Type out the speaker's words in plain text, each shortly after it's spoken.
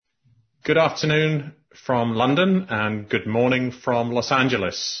Good afternoon from London and good morning from Los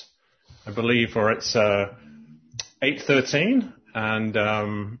Angeles. I believe it's 8:13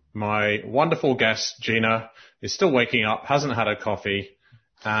 and my wonderful guest, Gina, is still waking up, hasn't had her coffee,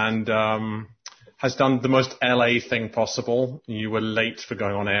 and has done the most LA thing possible. You were late for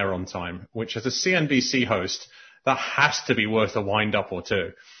going on air on time, which as a CNBC host, that has to be worth a wind-up or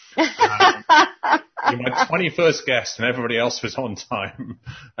two. You're my 21st guest and everybody else was on time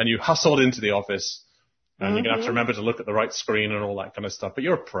and you hustled into the office and you're going to have to remember to look at the right screen and all that kind of stuff. But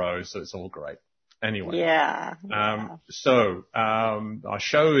you're a pro, so it's all great. Anyway. Yeah. So our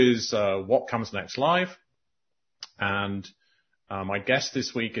show is What Comes Next Live. And my guest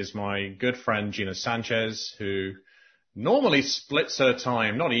this week is my good friend Gina Sanchez, who normally splits her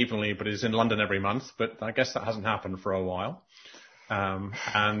time, not evenly, but is in London every month. But I guess that hasn't happened for a while.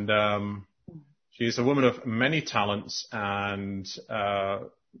 She's a woman of many talents and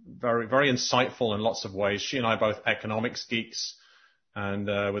very, very insightful in lots of ways. She and I are both economics geeks, and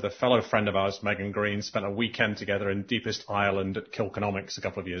with a fellow friend of ours, Megan Green, spent a weekend together in deepest Ireland at Kilkenomics a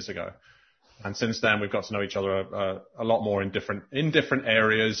couple of years ago. And since then, we've got to know each other a lot more in different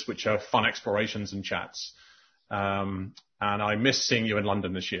areas, which are fun explorations and chats. And I miss seeing you in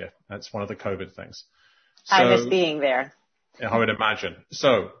London this year. That's one of the COVID things. So, I miss being there. I would imagine.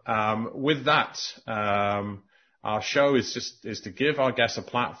 So, with that, our show is to give our guests a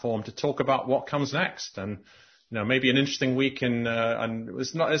platform to talk about what comes next, and maybe an interesting week and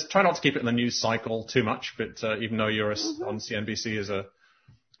try not to keep it in the news cycle too much. But even though you're on CNBC as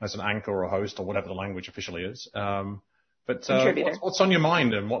an anchor or a host or whatever the language officially is, what's on your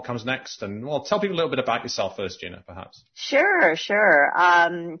mind and what comes next? And tell people a little bit about yourself first, Gina, perhaps. Sure.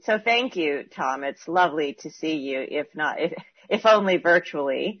 So thank you, Tom. It's lovely to see you, if only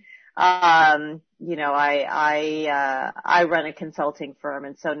virtually. I run a consulting firm,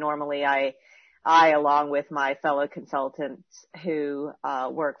 and so normally I along with my fellow consultants who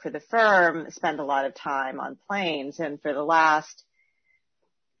work for the firm, spend a lot of time on planes. And for the last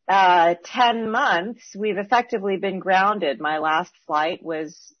 10 months, we've effectively been grounded. My last flight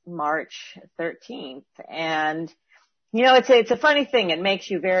was March 13th. And, it's a funny thing. It makes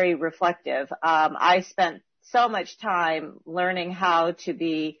you very reflective. I spent so much time learning how to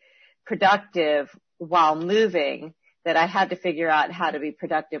be productive while moving that I had to figure out how to be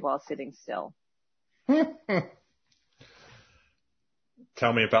productive while sitting still.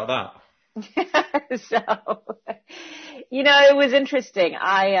 Tell me about that. So, it was interesting.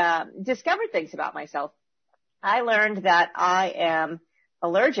 I discovered things about myself. I learned that I am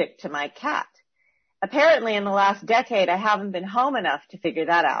allergic to my cat. Apparently, in the last decade, I haven't been home enough to figure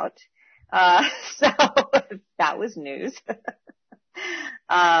that out. So that was news.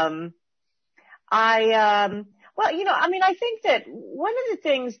 I think that one of the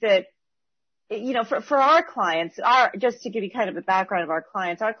things that, for our clients, just to give you kind of a background of our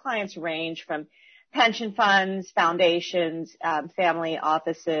clients range from pension funds, foundations, family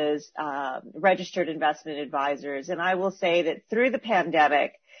offices, registered investment advisors. And I will say that through the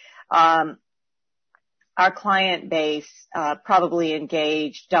pandemic, our client base probably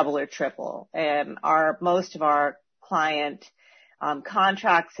engaged double or triple. Most of our client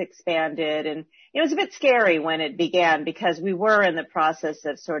contracts expanded, and it was a bit scary when it began because we were in the process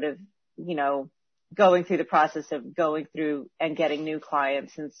of sort of, going through the process of going through and getting new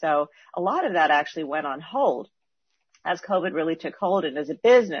clients. And so a lot of that actually went on hold as COVID really took hold. And as a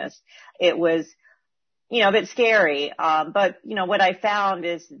business, it was, a bit scary. But what I found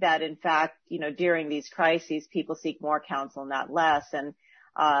is that in fact, during these crises, people seek more counsel, not less. And,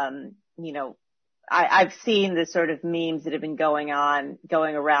 I've seen the sort of memes that have been going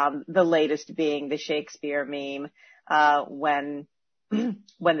around, the latest being the Shakespeare meme,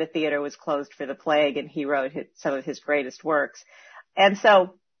 when the theater was closed for the plague and he wrote some of his greatest works. And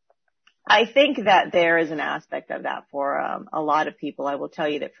so I think that there is an aspect of that for a lot of people. I will tell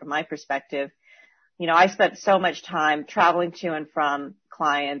you that from my perspective, I spent so much time traveling to and from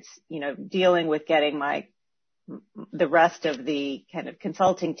clients, dealing with getting the rest of the kind of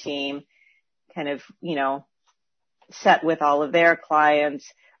consulting team kind of, set with all of their clients,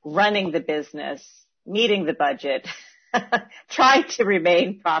 running the business, meeting the budget, trying to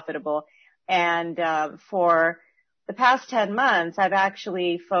remain profitable. And for the past 10 months, I've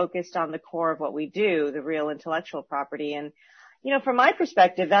actually focused on the core of what we do, the real intellectual property. And, from my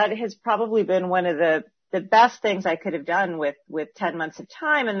perspective, that has probably been one of the best things I could have done with 10 months of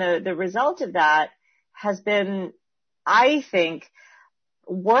time. And the result of that has been, I think,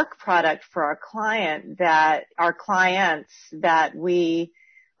 work product for our clients that we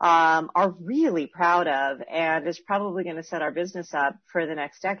are really proud of, and is probably going to set our business up for the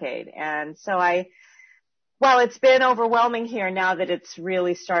next decade. And so while it's been overwhelming here now that it's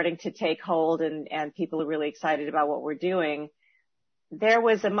really starting to take hold and people are really excited about what we're doing, there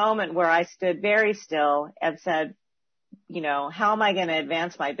was a moment where I stood very still and said, how am I going to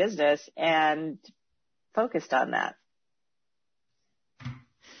advance my business, and focused on that.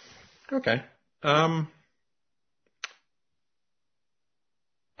 Okay. I'm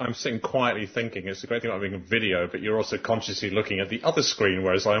sitting quietly thinking. It's a great thing about being a video, but you're also consciously looking at the other screen,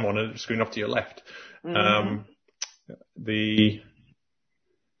 whereas I'm on a screen off to your left. Mm-hmm. The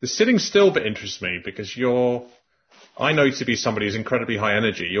sitting still bit interests me because I know you to be somebody who's incredibly high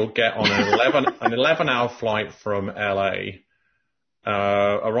energy. You'll get on an 11-hour flight from LA,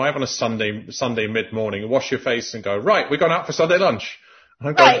 arrive on a Sunday mid-morning, wash your face and go, right, we're going out for Sunday lunch. And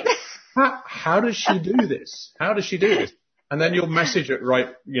I'm going, right. How does she do this? How does she do this? And then you'll message it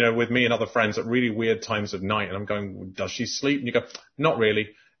with me and other friends at really weird times of night. And I'm going, does she sleep? And you go, not really.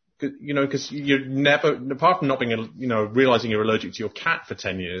 Because you're never, apart from not being, realizing you're allergic to your cat for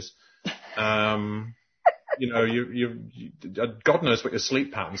 10 years, God knows what your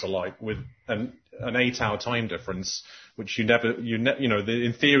sleep patterns are like with an 8-hour time difference, which in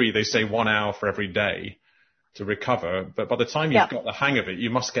theory, they say 1 hour for every day to recover. But by the time you've got the hang of it,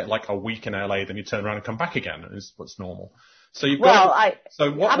 you must get like a week in LA, then you turn around and come back again, is what's normal. So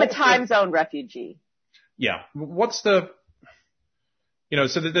I'm a time zone refugee. Yeah. What's the,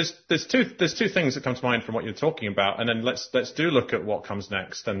 so there's two things that come to mind from what you're talking about, and then let's look at what comes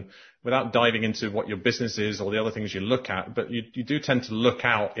next, and without diving into what your business is or the other things you look at, but you do tend to look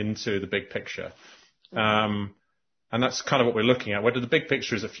out into the big picture. And that's kind of what we're looking at. Whether the big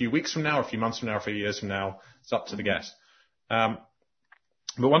picture is a few weeks from now, or a few months from now, or a few years from now, it's up to the guest. But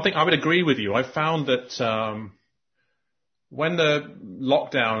one thing I would agree with you, I found that, when the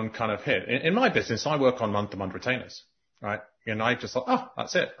lockdown kind of hit, in my business, I work on month-to-month retainers, right? And I just thought,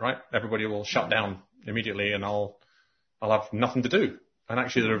 that's it, right? Everybody will shut down immediately and I'll have nothing to do. And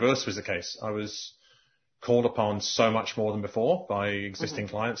actually the reverse was the case. I was called upon so much more than before by existing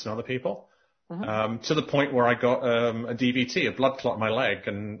clients and other people, to the point where I got a DVT, a blood clot in my leg,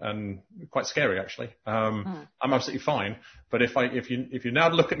 and quite scary actually. I'm absolutely fine. But if you now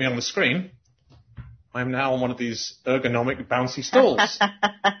look at me on the screen, I'm now on one of these ergonomic bouncy stools.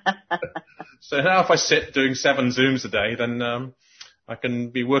 So now if I sit doing 7 Zooms a day, then I can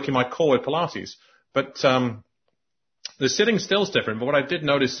be working my core with Pilates. But the sitting still is different. But what I did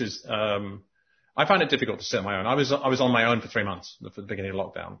notice is I found it difficult to sit on my own. I was on my own for 3 months at the beginning of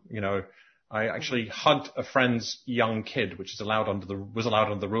lockdown. I actually hugged a friend's young kid, which was allowed under the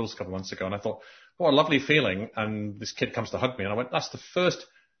rules a couple of months ago. And I thought, what a lovely feeling. And this kid comes to hug me. And I went, that's the first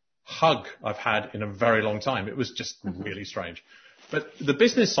hug I've had in a very long time. It was just really strange. But the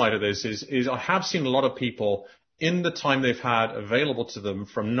business side of this is I have seen a lot of people in the time they've had available to them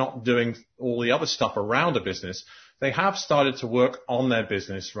from not doing all the other stuff around a business, they have started to work on their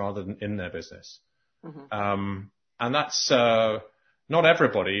business rather than in their business. And that's not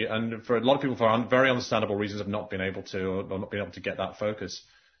everybody, and for a lot of people for very understandable reasons have not been able to, or not been able to get that focus.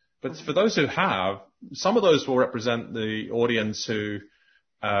 But for those who have, some of those will represent the audience who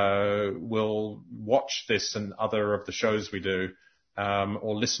will watch this and other of the shows we do,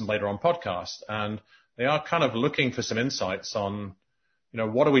 or listen later on podcast, and they are kind of looking for some insights on,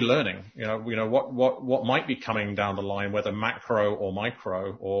 what are we learning? What might be coming down the line, whether macro or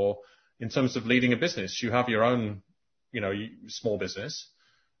micro, or in terms of leading a business. You have your own, small business.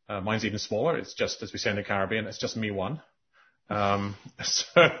 Mine's even smaller. It's just, as we say in the Caribbean, it's just me one. A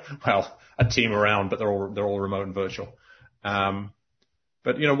team around, but they're all remote and virtual.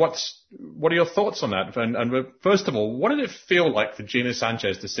 But what are your thoughts on that? And first of all, what did it feel like for Gina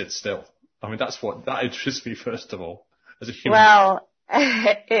Sanchez to sit still? I mean, that interests me first of all as a human. Well,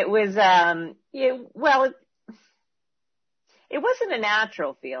 it was, it wasn't a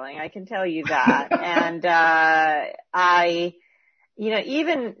natural feeling, I can tell you that. And,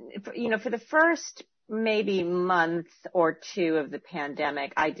 for the first maybe month or two of the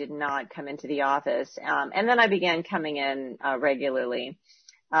pandemic, I did not come into the office. And then I began coming in, regularly,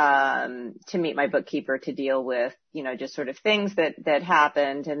 to meet my bookkeeper to deal with, just sort of things that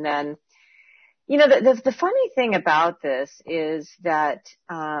happened. And then, the funny thing about this is that,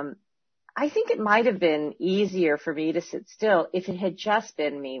 I think it might have been easier for me to sit still if it had just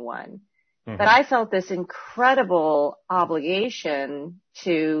been me one. But I felt this incredible obligation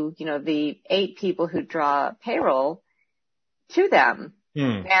to, the 8 people who draw payroll to them.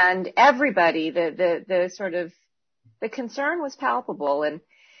 And everybody, the sort of, the concern was palpable. And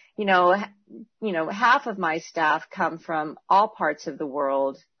you know, half of my staff come from all parts of the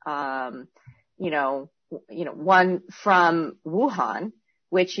world. One from Wuhan,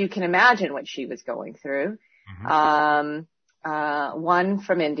 which you can imagine what she was going through. One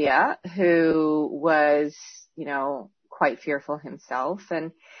from India who was, quite fearful himself.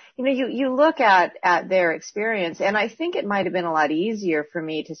 And, you look at their experience, and I think it might have been a lot easier for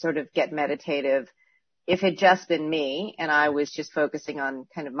me to sort of get meditative if it had just been me and I was just focusing on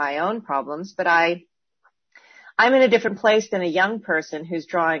kind of my own problems. But I'm in a different place than a young person who's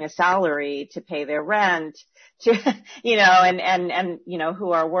drawing a salary to pay their rent, to,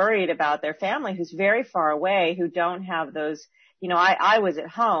 who are worried about their family, who's very far away, who don't have those, I was at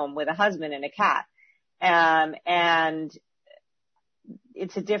home with a husband and a cat. And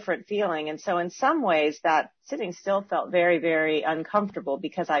it's a different feeling. And so in some ways that sitting still felt very, very uncomfortable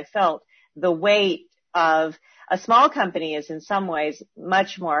because I felt the weight of a small company is in some ways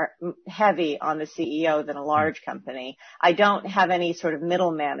much more heavy on the CEO than a large company. I don't have any sort of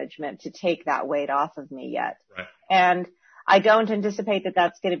middle management to take that weight off of me yet. Right. And I don't anticipate that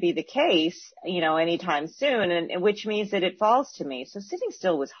that's going to be the case, anytime soon, and which means that it falls to me. So sitting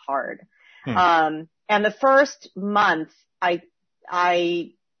still was hard. And the first month I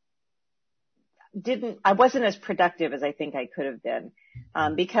wasn't as productive as I think I could have been,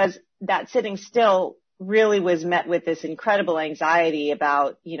 because that sitting still really was met with this incredible anxiety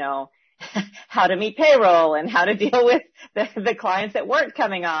about, how to meet payroll and how to deal with the clients that weren't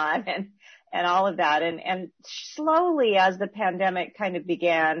coming on and all of that. And slowly as the pandemic kind of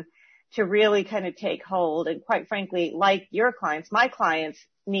began to really kind of take hold, and quite frankly, like your clients, my clients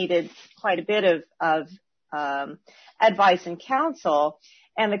needed quite a bit of advice and counsel,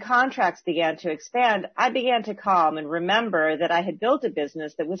 and the contracts began to expand, I began to calm and remember that I had built a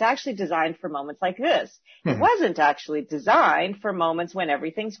business that was actually designed for moments like this. It wasn't actually designed for moments when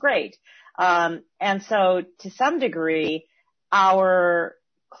everything's great. And so to some degree, our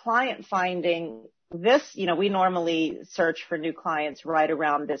client finding this, we normally search for new clients right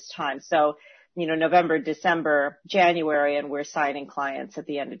around this time. So, November, December, January, and we're signing clients at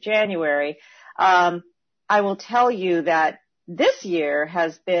the end of January. I will tell you that this year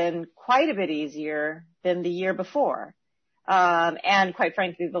has been quite a bit easier than the year before. And quite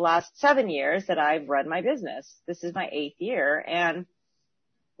frankly, the last 7 years that I've run my business. This is my 8th year. And,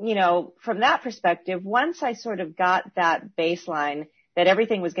 from that perspective, once I sort of got that baseline that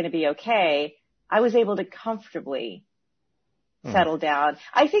everything was going to be okay, I was able to comfortably settle down.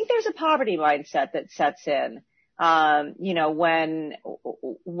 I think there's a poverty mindset that sets in.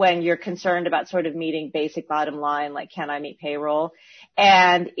 When you're concerned about sort of meeting basic bottom line, like can I meet payroll?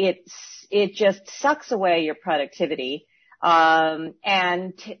 And it just sucks away your productivity,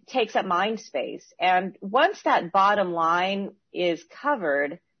 and takes up mind space. And once that bottom line is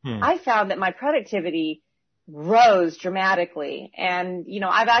covered, I found that my productivity rose dramatically. And,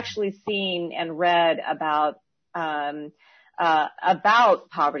 I've actually seen and read about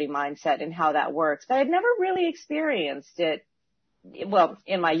poverty mindset and how that works, but I'd never really experienced it. Well,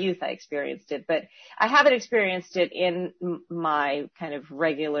 in my youth, I experienced it, but I haven't experienced it in my kind of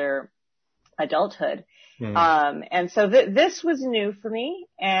regular adulthood. And so this was new for me,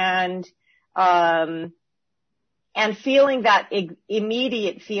 and feeling that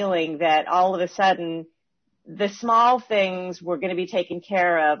immediate feeling that all of a sudden the small things were going to be taken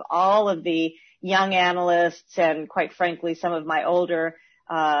care of. All of the young analysts and quite frankly, some of my older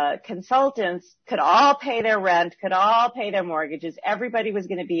consultants could all pay their rent, could all pay their mortgages. Everybody was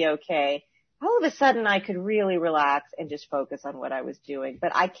going to be okay. All of a sudden I could really relax and just focus on what I was doing.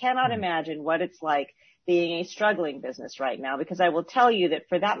 But I cannot imagine what it's like being a struggling business right now, because I will tell you that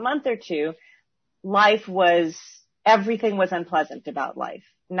for that month or two, everything was unpleasant about life,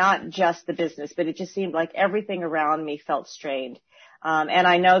 not just the business, but it just seemed like everything around me felt strained. And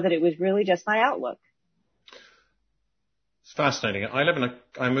I know that it was really just my outlook. It's fascinating.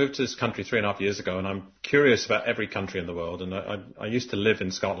 I moved to this country 3.5 years ago, and I'm curious about every country in the world. And I used to live in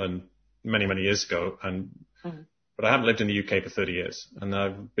Scotland many, many years ago, but I haven't lived in the UK for 30 years. And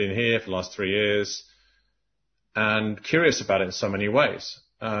I've been here for the last 3 years and curious about it in so many ways.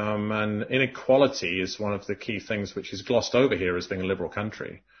 And inequality is one of the key things which is glossed over here as being a liberal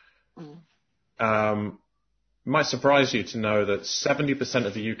country. It might surprise you to know that 70%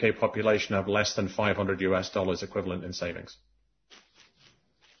 of the UK population have less than $500 equivalent in savings.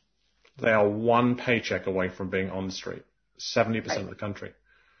 They are one paycheck away from being on the street. 70% of the country.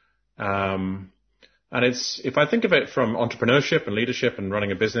 And if I think of it from entrepreneurship and leadership and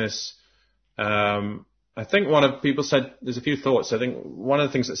running a business, I think people said, there's a few thoughts. I think one of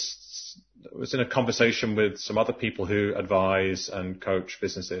the things was in a conversation with some other people who advise and coach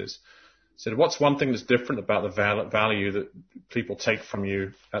businesses. Said, what's one thing that's different about the value that people take from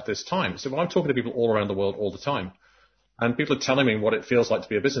you at this time? So, well, I'm talking to people all around the world all the time, and people are telling me what it feels like to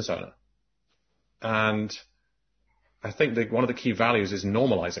be a business owner. And I think that one of the key values is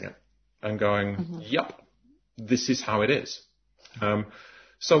normalizing it and going, yep, this is how it is.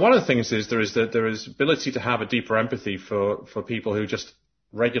 So one of the things is there is ability to have a deeper empathy for people who just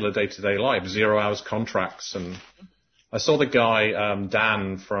regular day-to-day life, 0 hours contracts. And I saw the guy,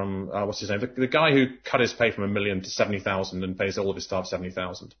 Dan from, what's his name? The guy who cut his pay from $1 million to 70,000 and pays all of his staff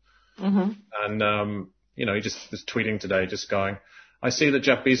 70,000. And, he just was tweeting today, just going, I see that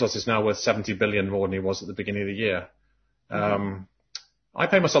Jeff Bezos is now worth 70 billion more than he was at the beginning of the year. I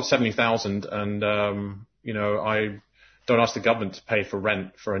pay myself 70,000 and, I don't ask the government to pay for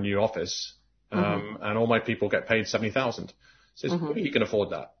rent for a new office. And all my people get paid 70,000. So you can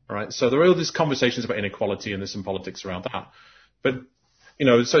afford that, right? So there are all these conversations about inequality and there's some politics around that. But,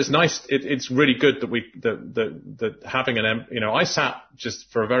 so it's nice. It's really good that having I sat just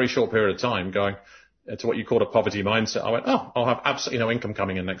for a very short period of time going to what you called a poverty mindset. I went, I'll have absolutely no income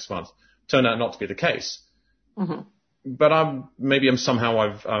coming in next month. Turned out not to be the case. But I've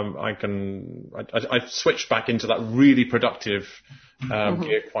switched back into that really productive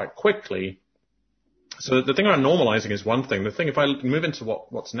gear quite quickly. So the thing around normalizing is one thing. The thing, if I move into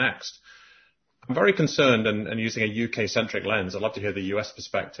what's next, I'm very concerned and using a UK-centric lens. I'd love to hear the US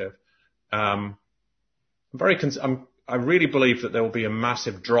perspective. I really believe that there will be a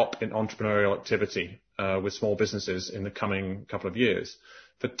massive drop in entrepreneurial activity with small businesses in the coming couple of years.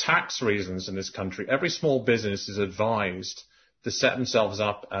 For tax reasons in this country, every small business is advised to set themselves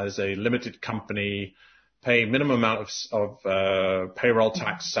up as a limited company, pay minimum amount of payroll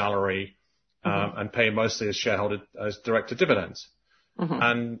tax salary, and pay mostly as director dividends.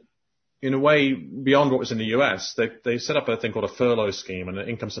 And in a way, beyond what was in the US, they set up a thing called a furlough scheme and an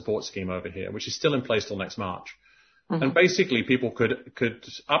income support scheme over here, which is still in place till next March. And basically, people could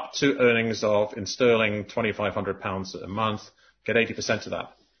up to earnings of in sterling £2,500 a month, get 80% of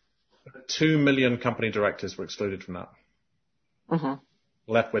that. 2 million company directors were excluded from that.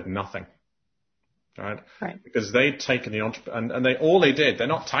 Left with nothing. Right? Because they'd taken the and they're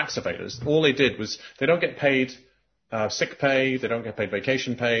not tax evaders. All they did was they don't get paid sick pay, they don't get paid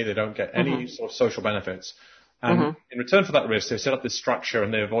vacation pay, they don't get any sort of social benefits. And in return for that risk, they set up this structure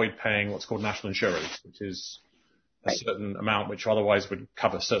and they avoid paying what's called national insurance, which is a certain amount which otherwise would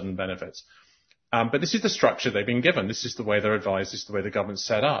cover certain benefits. But this is the structure they've been given. This is the way they're advised. This is the way the government's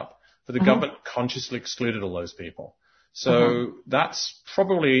set up. But the government consciously excluded all those people. So that's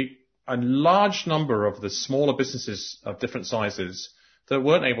probably a large number of the smaller businesses of different sizes that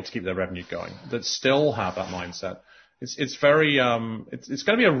weren't able to keep their revenue going, that still have that mindset. It's going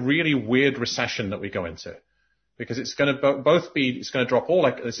to be a really weird recession that we go into. Because it's going to it's going to drop all,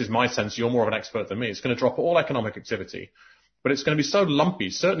 this is my sense, you're more of an expert than me, it's going to drop all economic activity. But it's going to be so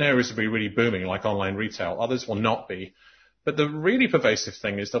lumpy. Certain areas will be really booming, like online retail. Others will not be. But the really pervasive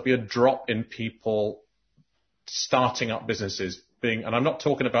thing is there'll be a drop in people starting up businesses and I'm not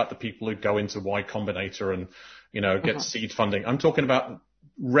talking about the people who go into Y Combinator and, get seed funding. I'm talking about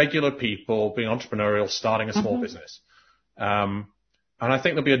regular people being entrepreneurial, starting a small business. And I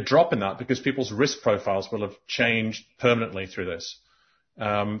think there'll be a drop in that because people's risk profiles will have changed permanently through this.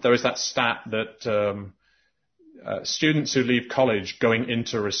 There is that stat that students who leave college going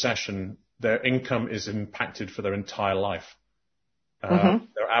into a recession, their income is impacted for their entire life.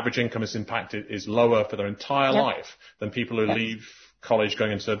 Their average income is lower for their entire life than people who leave college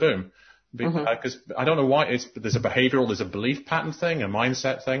going into a boom. Because I don't know why there's a behavioral, there's a belief pattern thing, a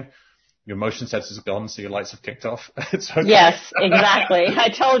mindset thing. Your motion sensors are gone, so your lights have kicked off. It's okay. Yes, exactly. I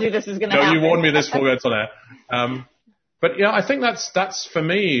told you this is going to happen. You warned me this before we went on air. But I think that's for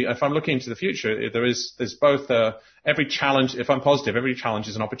me. If I'm looking into the future, there's both every challenge. If I'm positive, every challenge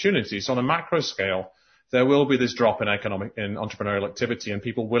is an opportunity. So on a macro scale, there will be this drop in entrepreneurial activity and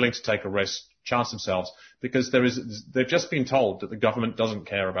people willing to take a risk, chance themselves, because they've just been told that the government doesn't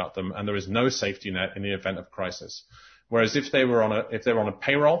care about them and there is no safety net in the event of crisis. Whereas if they were on a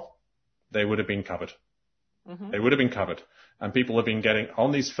payroll, they would have been covered. They would have been covered. And people have been getting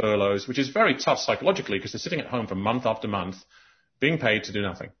on these furloughs, which is very tough psychologically because they're sitting at home for month after month, being paid to do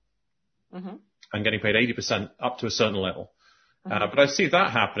nothing and getting paid 80% up to a certain level. But I see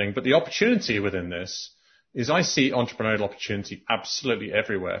that happening. But the opportunity within this is I see entrepreneurial opportunity absolutely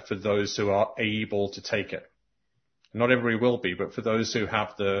everywhere for those who are able to take it. Not everybody will be, but for those who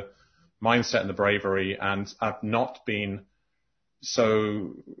have the mindset and the bravery and have not been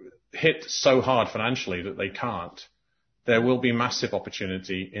so hit so hard financially that they can't, there will be massive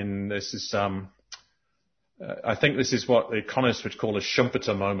opportunity in this. I think this is what the economists would call a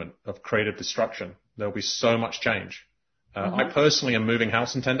Schumpeter moment of creative destruction. There'll be so much change. I personally am moving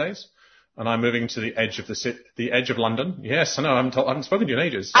house in 10 days, and I'm moving to the edge of the edge of London. Yes, I know. I haven't spoken to you in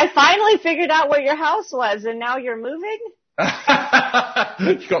ages. I finally figured out where your house was, and now you're moving?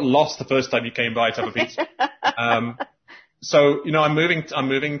 You got lost the first time you came by to have a pizza. So, I'm moving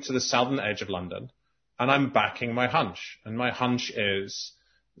to the southern edge of London, and I'm backing my hunch. And my hunch is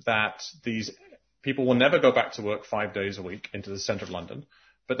that these people will never go back to work 5 days a week into the center of London,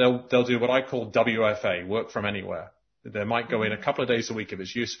 but they'll do what I call WFA, work from anywhere. They might go in a couple of days a week if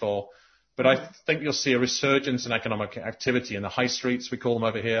it's useful, but I think you'll see a resurgence in economic activity in the high streets, we call them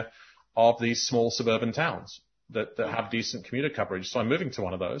over here, of these small suburban towns that have decent commuter coverage. So I'm moving to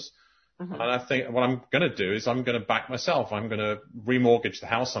one of those. And I think what I'm going to do is I'm going to back myself. I'm going to remortgage the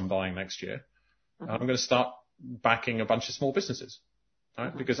house I'm buying next year. I'm going to start backing a bunch of small businesses,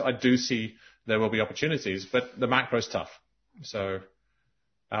 right? Because I do see there will be opportunities, but the macro is tough. So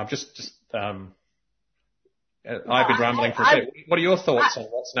I've been rambling for a bit. What are your thoughts on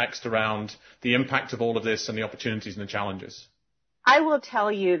what's next around the impact of all of this and the opportunities and the challenges? I will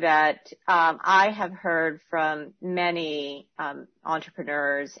tell you that I have heard from many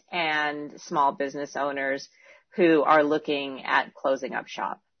entrepreneurs and small business owners who are looking at closing up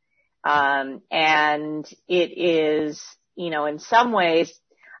shop. And it is, in some ways,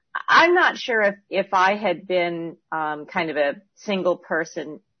 I'm not sure if I had been kind of a single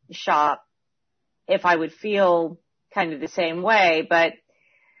person shop, if I would feel kind of the same way. But,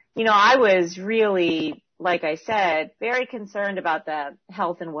 I was really, like I said, very concerned about the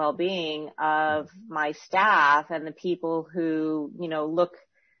health and well-being of my staff and the people who,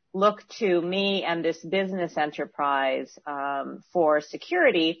 look to me and this business enterprise for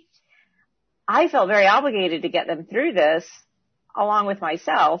security. I felt very obligated to get them through this, along with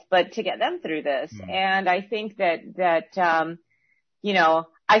myself, but to get them through this. And I think that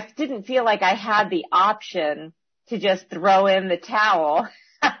I didn't feel like I had the option to just throw in the towel.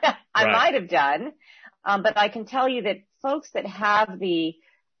 I might have done. But I can tell you that folks that have the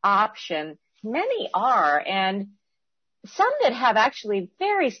option, many are, and some that have actually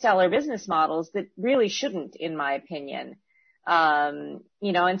very stellar business models that really shouldn't, in my opinion. And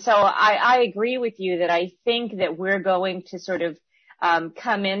so I agree with you that I think that we're going to sort of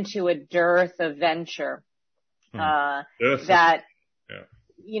come into a dearth of venture. And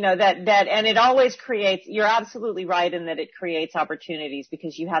it always creates, you're absolutely right in that it creates opportunities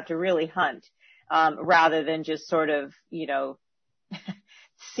because you have to really hunt. Rather than just sort of,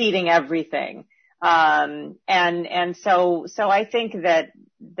 seeding everything. And so I think that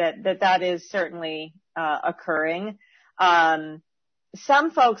is certainly, occurring.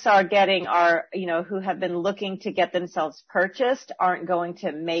 Some folks who have been looking to get themselves purchased aren't going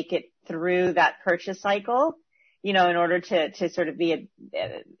to make it through that purchase cycle, in order to sort of be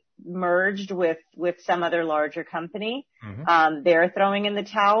merged with some other larger company. They're throwing in the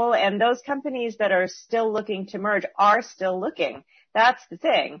towel, and those companies that are still looking to merge are still looking. That's the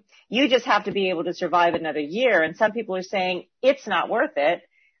thing. You just have to be able to survive another year. And some people are saying it's not worth it.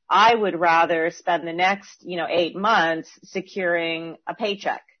 I would rather spend the next, 8 months securing a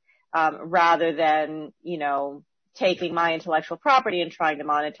paycheck, rather than, taking my intellectual property and trying to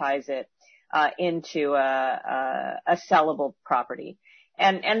monetize it, into a sellable property.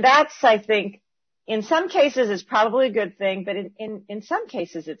 And that's, I think, in some cases is probably a good thing, but in some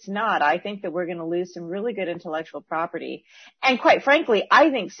cases it's not. I think that we're going to lose some really good intellectual property. And quite frankly, I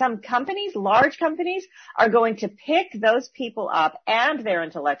think some companies, large companies, are going to pick those people up and their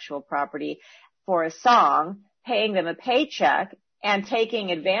intellectual property for a song, paying them a paycheck and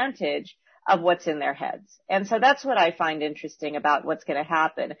taking advantage of what's in their heads. And so that's what I find interesting about what's going to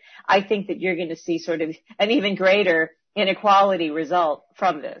happen. I think that you're going to see sort of an even greater inequality result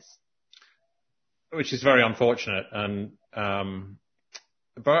from this. Which is very unfortunate. And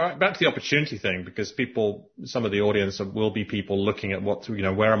but back to the opportunity thing, because some of the audience will be people looking at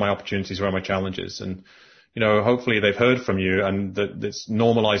where are my opportunities, where are my challenges, and hopefully they've heard from you and that it's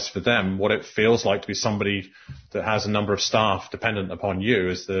normalized for them what it feels like to be somebody that has a number of staff dependent upon you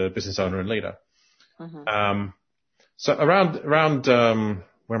as the business owner and leader. So around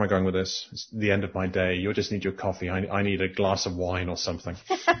where am I going with this? It's the end of my day. You'll just need your coffee. I need a glass of wine or something.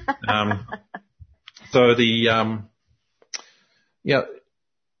 So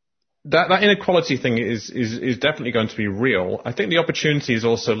that inequality thing is definitely going to be real. I think the opportunities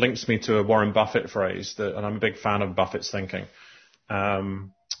also links me to a Warren Buffett phrase and I'm a big fan of Buffett's thinking.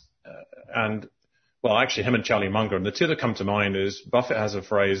 Actually him and Charlie Munger, and the two that come to mind is Buffett has a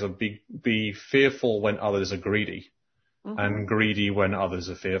phrase of be fearful when others are greedy. and greedy when others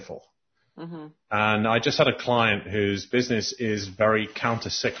are fearful. Mm-hmm. And I just had a client whose business is very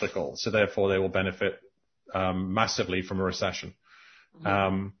counter-cyclical, so therefore they will benefit massively from a recession.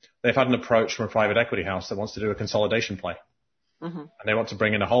 Mm-hmm. They've had an approach from a private equity house that wants to do a consolidation play. Mm-hmm. And they want to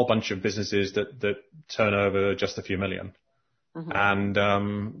bring in a whole bunch of businesses that turn over just a few million Mm-hmm.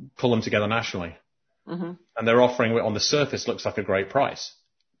 and pull them together nationally. Mm-hmm. And they're offering what on the surface looks like a great price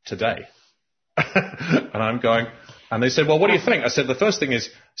today. And I'm going, and they said, well, what do you think? I said, the first thing is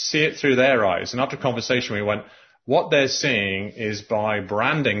see it through their eyes. And after conversation, we went, what they're seeing is by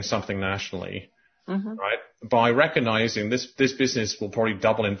branding something nationally, Mm-hmm. right? By recognizing this business will probably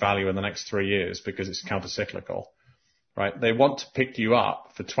double in value in the next 3 years because it's counter-cyclical, right? They want to pick you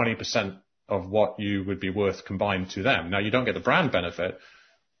up for 20% of what you would be worth combined to them. Now, you don't get the brand benefit,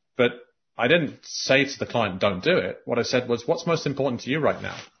 but I didn't say to the client, don't do it. What I said was, what's most important to you right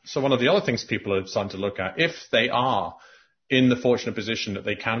now? So one of the other things people are starting to look at, if they are in the fortunate position that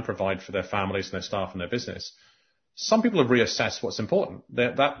they can provide for their families and their staff and their business, some people have reassessed what's important.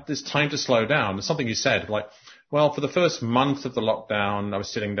 That there's time to slow down. There's something you said, like, well, for the first month of the lockdown, I was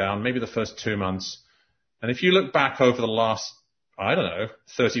sitting down, maybe the first 2 months. And if you look back over the last, I don't know,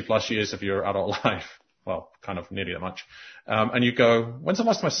 30 plus years of your adult life, well, kind of nearly that much, and you go, when's the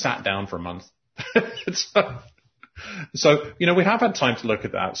last time I sat down for a month? So, we have had time to look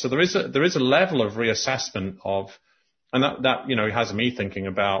at that. So there is a level of reassessment of, and that has me thinking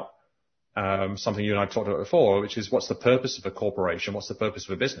about something you and I talked about before, which is what's the purpose of a corporation? What's the purpose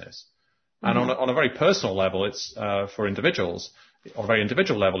of a business? Mm-hmm. And on a very personal level, it's for individuals. On a very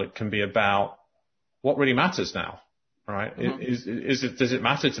individual level, it can be about what really matters now, right? Mm-hmm. Does it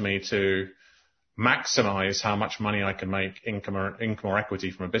matter to me to maximize how much money I can make, income or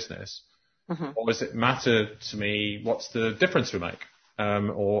equity from a business? Mm-hmm. Or does it matter to me what's the difference we make?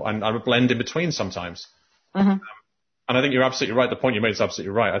 And I would blend in between sometimes. Mm-hmm. And I think you're absolutely right. The point you made is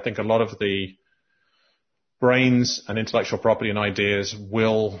absolutely right. I think a lot of the brains and intellectual property and ideas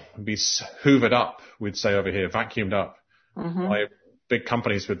will be hoovered up, we'd say over here, vacuumed up mm-hmm. by big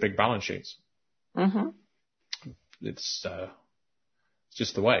companies with big balance sheets. Mm-hmm. It's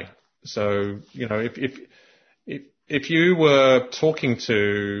just the way. So, if you were talking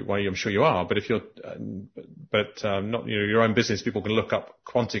to, well, I'm sure you are, but if you're, not your own business, people can look up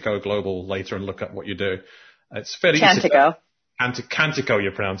Quantico Global later and look up what you do. It's fairly easy. Cantico,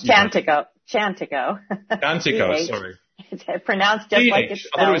 you pronounce. Chantico. Cantico, sorry. It's pronounced just C-H. like it's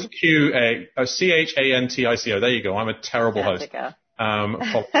spelled. I thought it was Chantico. There you go. I'm a terrible host.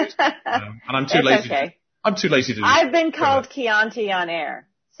 Apologies. And I'm too lazy. Okay. I'm too lazy to do I've been called Chianti on air,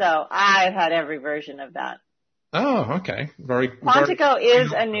 so I've had every version of that. Oh, okay. Quantico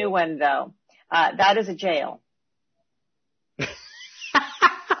is a new one, though. That is a jail.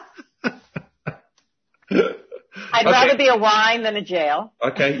 I'd rather be a wine than a jail.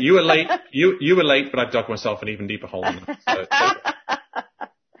 Okay, you were late. You were late, but I've dug myself an even deeper hole in that.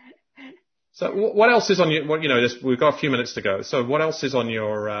 So what else is on your? We've got a few minutes to go. So what else is on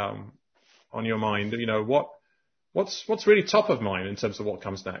your mind? What's really top of mind in terms of what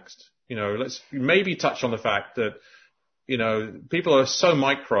comes next? Let's maybe touch on the fact that people are so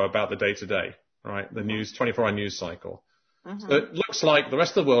micro about the day to day, right? The news, 24-hour news cycle. Mm-hmm. So it looks like the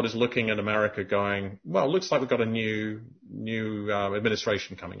rest of the world is looking at America going, well, it looks like we've got a new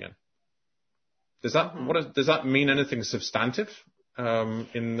administration coming in. Does that mm-hmm. Does that mean anything substantive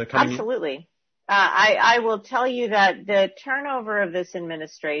in the coming Absolutely. Year? I will tell you that the turnover of this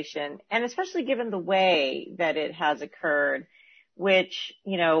administration, and especially given the way that it has occurred, which,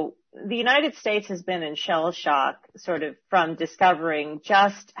 the United States has been in shell shock sort of from discovering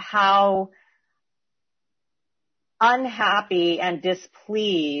just how unhappy and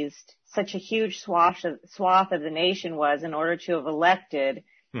displeased such a huge swath of the nation was in order to have elected,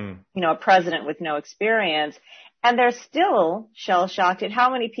 a president with no experience. And they're still shell-shocked at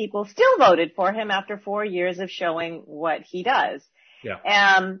how many people still voted for him after 4 years of showing what he does. Yeah.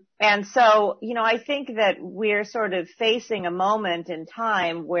 And so, I think that we're sort of facing a moment in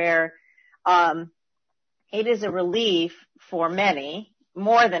time where, it is a relief for many,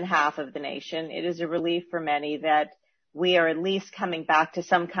 more than half of the nation. It is a relief for many that we are at least coming back to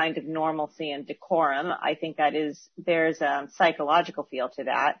some kind of normalcy and decorum. I think there's a psychological feel to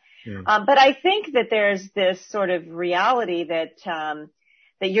that. Yeah. But I think that there's this sort of reality that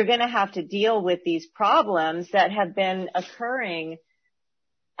you're going to have to deal with these problems that have been occurring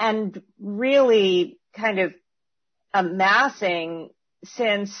and really kind of amassing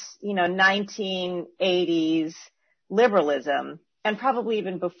since, 1980s liberalism. And probably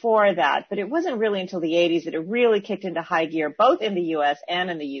even before that, but it wasn't really until the 80s that it really kicked into high gear, both in the U.S. and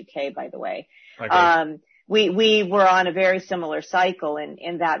in the U.K., by the way. we were on a very similar cycle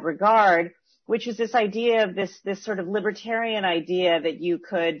in that regard, which is this idea of this sort of libertarian idea that you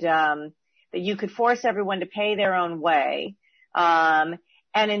could force everyone to pay their own way, and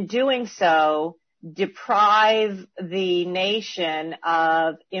in doing so, deprive the nation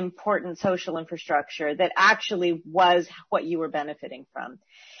of important social infrastructure that actually was what you were benefiting from.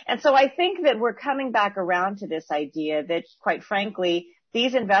 And so I think that we're coming back around to this idea that, quite frankly,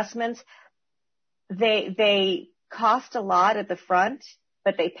 these investments, they cost a lot at the front,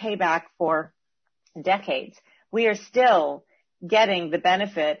 but they pay back for decades. We are still getting the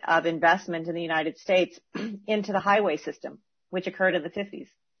benefit of investment in the United States into the highway system, which occurred in the 50s.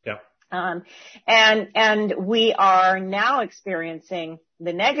 Yeah. And we are now experiencing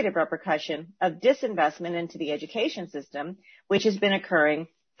the negative repercussion of disinvestment into the education system, which has been occurring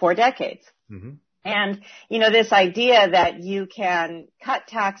for decades. Mm-hmm. And, this idea that you can cut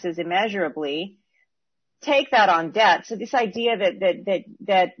taxes immeasurably, take that on debt. So this idea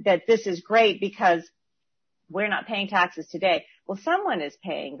that this is great because we're not paying taxes today. Well, someone is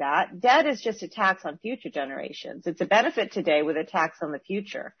paying that. Debt is just a tax on future generations. It's a benefit today with a tax on the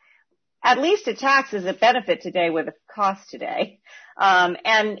future. At least a tax is a benefit today with a cost today.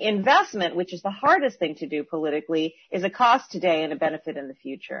 And investment, which is the hardest thing to do politically, is a cost today and a benefit in the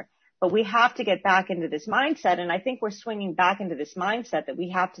future. But we have to get back into this mindset, and I think we're swinging back into this mindset that we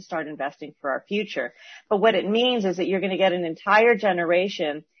have to start investing for our future. But what it means is that you're going to get an entire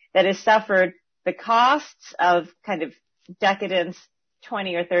generation that has suffered the costs of kind of decadence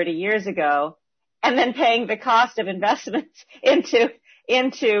 20 or 30 years ago, and then paying the cost of investments into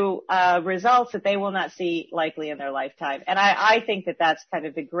results that they will not see likely in their lifetime. And I think that that's kind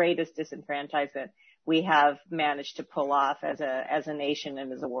of the greatest disenfranchisement we have managed to pull off as a nation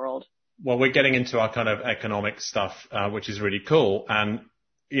and as a world. Well, we're getting into our kind of economic stuff, which is really cool. And,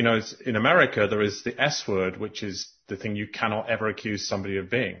 in America, there is the S word, which is the thing you cannot ever accuse somebody of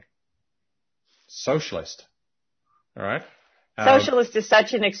being. Socialist. All right? Socialist is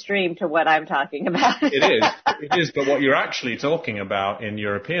such an extreme to what I'm talking about. It is. But what you're actually talking about in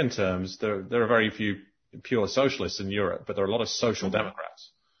European terms, there are very few pure socialists in Europe, but there are a lot of social mm-hmm. democrats.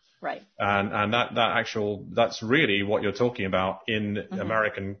 Right. And that's really what you're talking about in mm-hmm.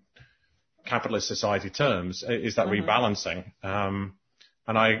 American capitalist society terms, is that mm-hmm. rebalancing.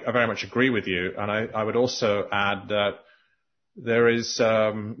 And I very much agree with you. And I would also add that there is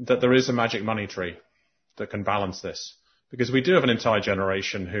a magic money tree that can balance this. Because we do have an entire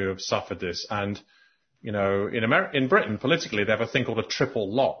generation who have suffered this. And, in Britain, politically, they have a thing called a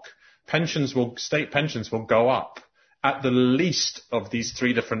triple lock. State pensions will go up at the least of these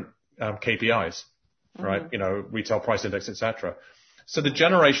three different KPIs, mm-hmm. right? Retail price index, etc. So the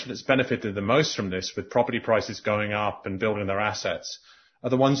generation that's benefited the most from this, with property prices going up and building their assets, are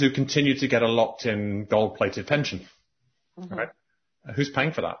the ones who continue to get a locked-in gold-plated pension, mm-hmm. right? Who's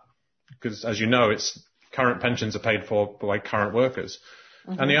paying for that? Because, as you know, current pensions are paid for by current workers.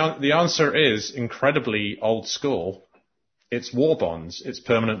 Mm-hmm. And the answer is incredibly old school. It's war bonds. It's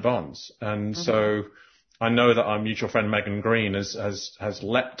permanent bonds. And mm-hmm. so I know that our mutual friend Megan Green has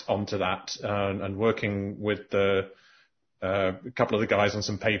leapt onto that and working with a couple of the guys on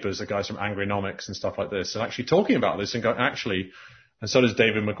some papers, the guys from Angrynomics and stuff like this, and actually talking about this and going, and so does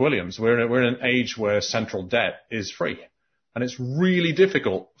David McWilliams. We're in an age where central debt is free. And it's really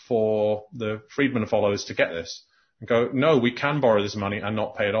difficult for the Friedman followers to get this and go, no, we can borrow this money and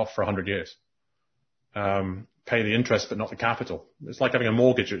not pay it off for 100 years. Pay the interest, but not the capital. It's like having a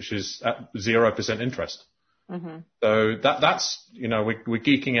mortgage, which is at 0% interest. Mm-hmm. So that's, we're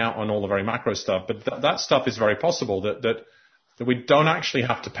geeking out on all the very macro stuff, but that stuff is very possible that we don't actually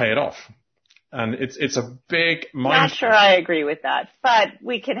have to pay it off. And it's a big mind. Not sure I agree with that, but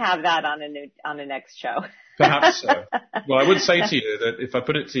we can have that on the next show. Perhaps so. Well, I would say to you that if I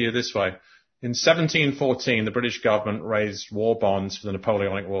put it to you this way, in 1714, the British government raised war bonds for the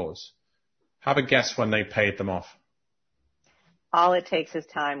Napoleonic Wars. Have a guess when they paid them off. All it takes is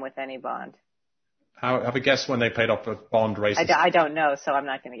time with any bond. Have a guess when they paid off a bond raised. I don't know, so I'm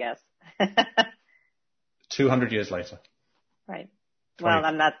not going to guess. 200 years later. Right. Well,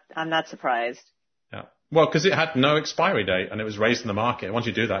 I'm not surprised. Yeah. Well, because it had no expiry date and it was raised in the market. Once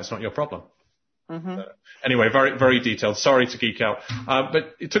you do that, it's not your problem. Mm-hmm. Anyway, very, very detailed. Sorry to geek out.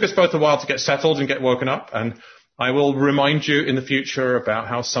 But it took us both a while to get settled and get woken up. And I will remind you in the future about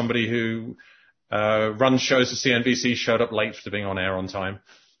how somebody who runs shows at CNBC showed up late for being on air on time.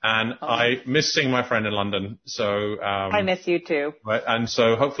 And I miss seeing my friend in London. So I miss you too. Right, and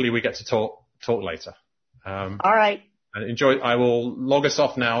so hopefully we get to talk later. All right. And enjoy. I will log us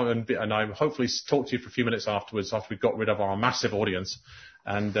off now, and I hopefully talk to you for a few minutes afterwards after we've got rid of our massive audience.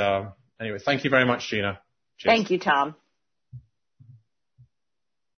 And anyway, thank you very much, Gina. Cheers. Thank you, Tom.